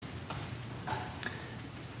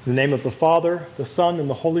In the name of the Father, the Son, and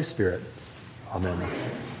the Holy Spirit. Amen.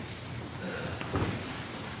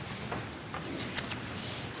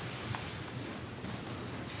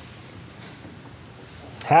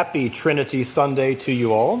 Happy Trinity Sunday to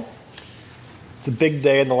you all. It's a big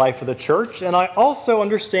day in the life of the church, and I also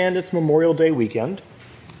understand it's Memorial Day weekend,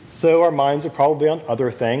 so our minds are probably on other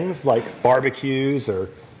things like barbecues or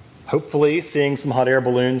hopefully seeing some hot air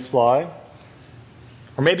balloons fly,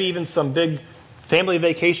 or maybe even some big family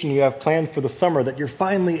vacation you have planned for the summer that you're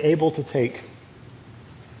finally able to take.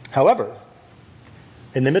 However,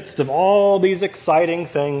 in the midst of all these exciting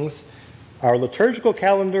things, our liturgical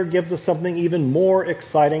calendar gives us something even more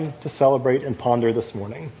exciting to celebrate and ponder this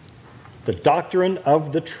morning: the doctrine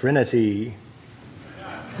of the Trinity.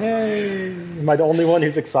 Yay! Am I the only one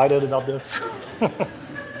who's excited about this?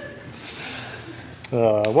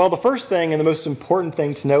 Well, the first thing and the most important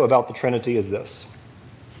thing to know about the Trinity is this.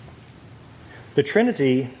 The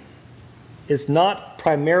Trinity is not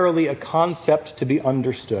primarily a concept to be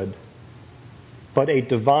understood, but a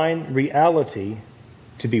divine reality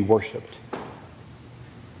to be worshipped.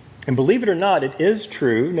 And believe it or not, it is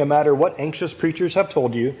true, no matter what anxious preachers have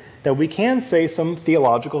told you, that we can say some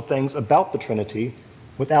theological things about the Trinity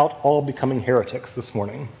without all becoming heretics this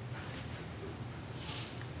morning.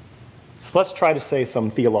 So let's try to say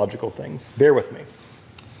some theological things. Bear with me.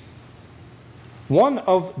 One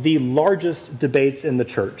of the largest debates in the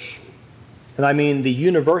church, and I mean the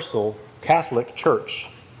universal Catholic Church,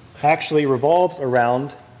 actually revolves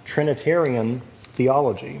around Trinitarian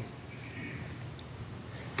theology.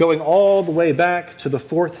 Going all the way back to the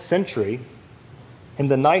 4th century, in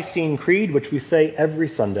the Nicene Creed, which we say every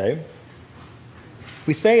Sunday,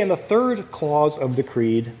 we say in the 3rd clause of the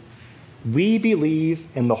Creed, we believe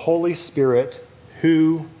in the Holy Spirit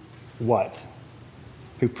who, what?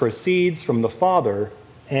 Who proceeds from the Father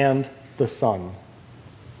and the Son.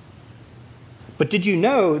 But did you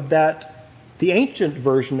know that the ancient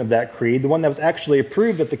version of that creed, the one that was actually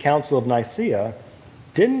approved at the Council of Nicaea,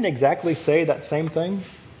 didn't exactly say that same thing?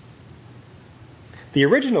 The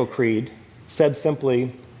original creed said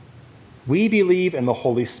simply, we believe in the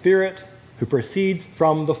Holy Spirit who proceeds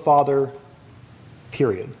from the Father,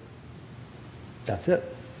 period. That's it.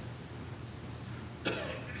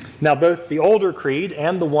 Now, both the older creed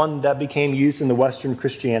and the one that became used in the Western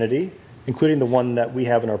Christianity, including the one that we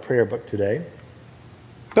have in our prayer book today,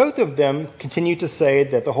 both of them continue to say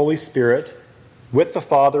that the Holy Spirit, with the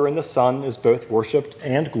Father and the Son, is both worshipped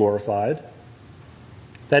and glorified.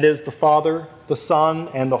 That is, the Father, the Son,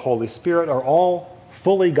 and the Holy Spirit are all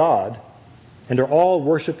fully God and are all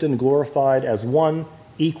worshipped and glorified as one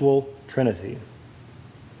equal Trinity.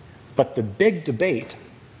 But the big debate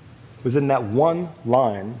was in that one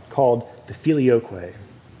line called the Filioque,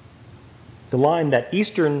 the line that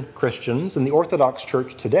Eastern Christians and the Orthodox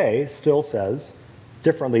Church today still says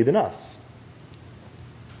differently than us.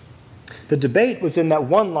 The debate was in that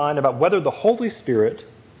one line about whether the Holy Spirit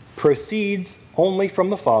proceeds only from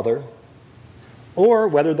the Father or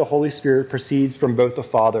whether the Holy Spirit proceeds from both the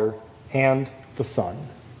Father and the Son.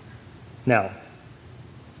 Now,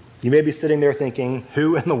 you may be sitting there thinking,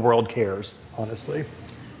 who in the world cares, honestly?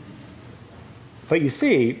 But you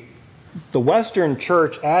see, the Western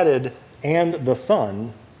Church added "and the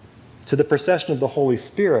Son" to the procession of the Holy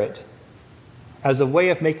Spirit as a way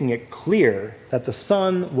of making it clear that the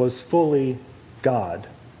Son was fully God.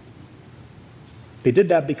 They did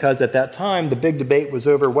that because at that time the big debate was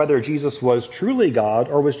over whether Jesus was truly God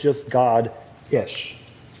or was just God-ish.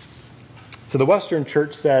 So the Western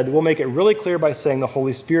Church said, we'll make it really clear by saying the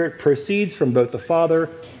Holy Spirit proceeds from both the Father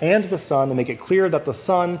and the Son, and make it clear that the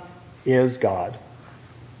Son is God.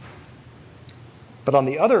 But on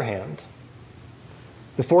the other hand,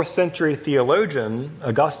 the 4th century theologian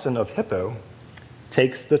Augustine of Hippo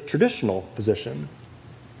takes the traditional position,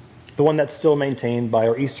 the one that's still maintained by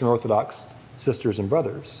our Eastern Orthodox sisters and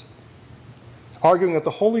brothers, arguing that the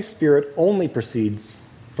Holy Spirit only proceeds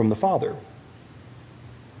from the Father.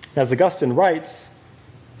 As Augustine writes,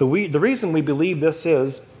 the reason we believe this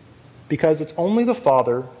is because it's only the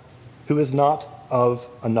Father who is not of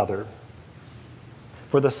another.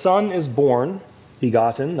 For the Son is born,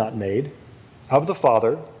 begotten, not made, of the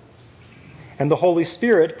Father, and the Holy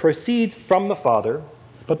Spirit proceeds from the Father,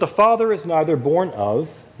 but the Father is neither born of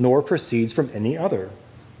nor proceeds from any other.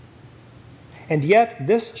 And yet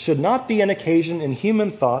this should not be an occasion in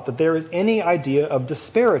human thought that there is any idea of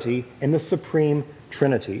disparity in the supreme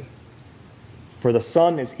Trinity. For the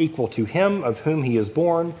Son is equal to him of whom he is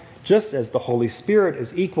born, just as the Holy Spirit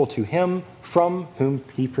is equal to him from whom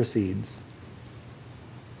he proceeds.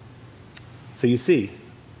 So you see,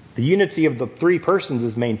 the unity of the three persons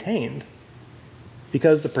is maintained,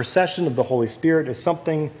 because the procession of the Holy Spirit is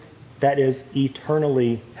something that is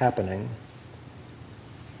eternally happening.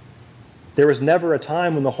 There was never a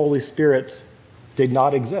time when the Holy Spirit did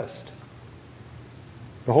not exist.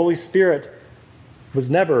 The Holy Spirit was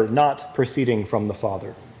never not proceeding from the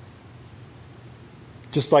Father.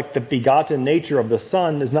 Just like the begotten nature of the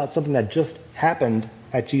Son is not something that just happened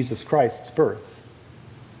at Jesus Christ's birth.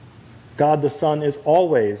 God the Son is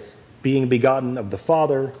always being begotten of the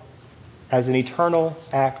Father as an eternal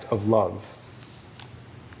act of love.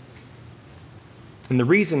 And the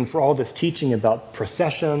reason for all this teaching about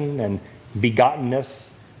procession and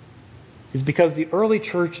begottenness is because the early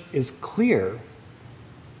church is clear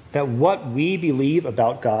that what we believe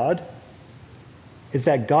about God is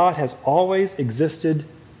that God has always existed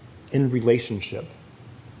in relationship.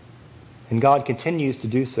 And God continues to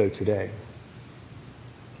do so today.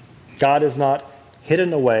 God is not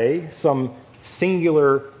hidden away, some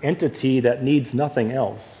singular entity that needs nothing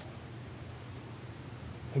else.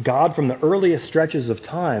 God, from the earliest stretches of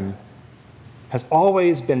time, has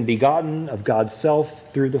always been begotten of God's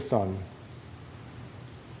self through the Son.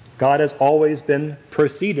 God has always been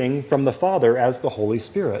proceeding from the Father as the Holy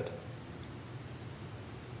Spirit.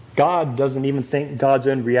 God doesn't even think God's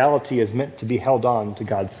own reality is meant to be held on to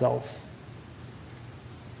God's self.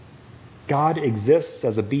 God exists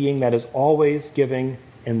as a being that is always giving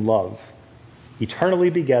in love, eternally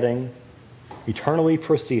begetting, eternally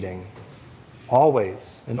proceeding,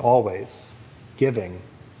 always and always giving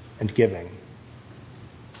and giving.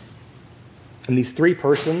 And these three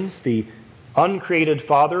persons, the uncreated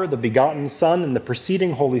Father, the begotten Son, and the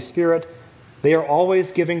proceeding Holy Spirit, they are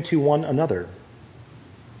always giving to one another.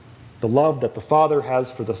 The love that the Father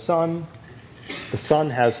has for the Son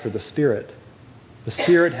has for the Spirit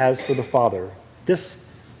has for the Father. This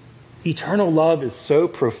eternal love is so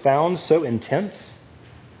profound, so intense,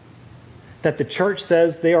 that the church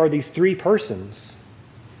says they are these three persons.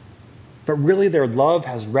 But really their love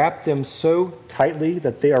has wrapped them so tightly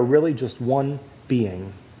that they are really just one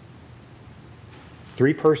being.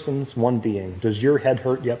 Three persons, one being. Does your head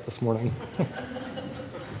hurt yet this morning?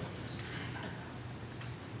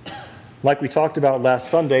 Like we talked about last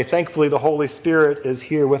Sunday, thankfully the Holy Spirit is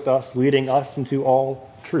here with us, leading us into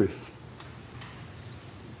all truth.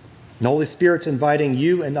 The Holy Spirit's inviting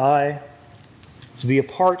you and I to be a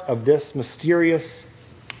part of this mysterious,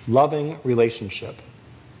 loving relationship.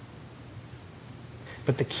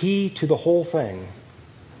 But the key to the whole thing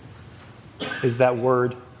is that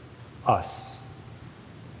word, us.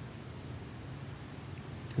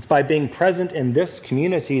 It's by being present in this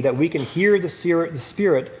community that we can hear the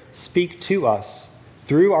Spirit speak to us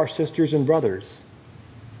through our sisters and brothers,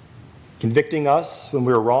 convicting us when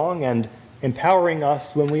we're wrong and empowering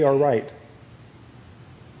us when we are right.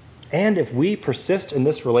 And if we persist in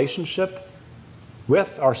this relationship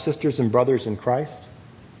with our sisters and brothers in Christ,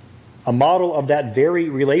 a model of that very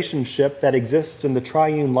relationship that exists in the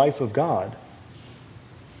triune life of God,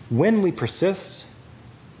 when we persist,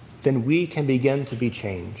 then we can begin to be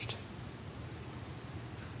changed.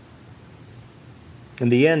 In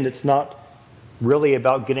the end, it's not really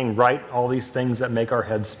about getting right all these things that make our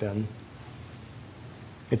heads spin.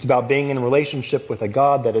 It's about being in a relationship with a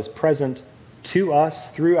God that is present to us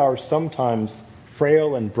through our sometimes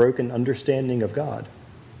frail and broken understanding of God.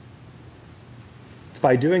 It's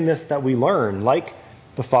by doing this that we learn, like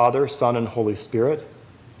the Father, Son, and Holy Spirit,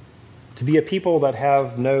 to be a people that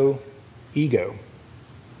have no ego.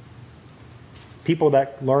 People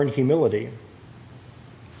that learn humility,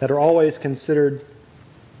 that are always considered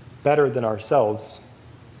better than ourselves.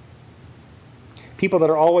 People that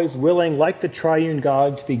are always willing, like the triune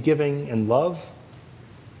God, to be giving in love,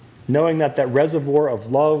 knowing that that reservoir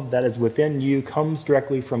of love that is within you comes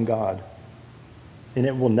directly from God, and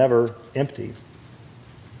it will never empty.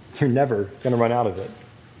 You're never going to run out of it.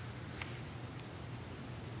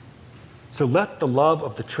 So let the love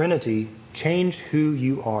of the Trinity change who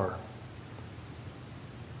you are.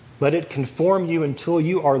 Let it conform you until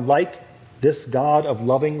you are like this God of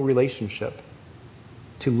loving relationship,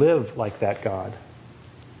 to live like that God.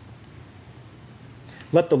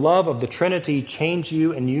 Let the love of the Trinity change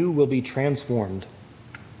you, and you will be transformed.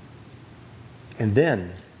 And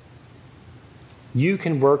then you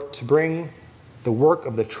can work to bring the work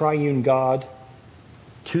of the triune God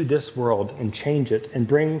to this world and change it and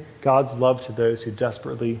bring God's love to those who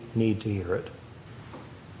desperately need to hear it.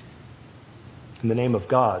 In the name of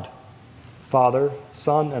God, Father,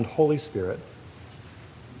 Son, and Holy Spirit.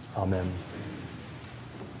 Amen.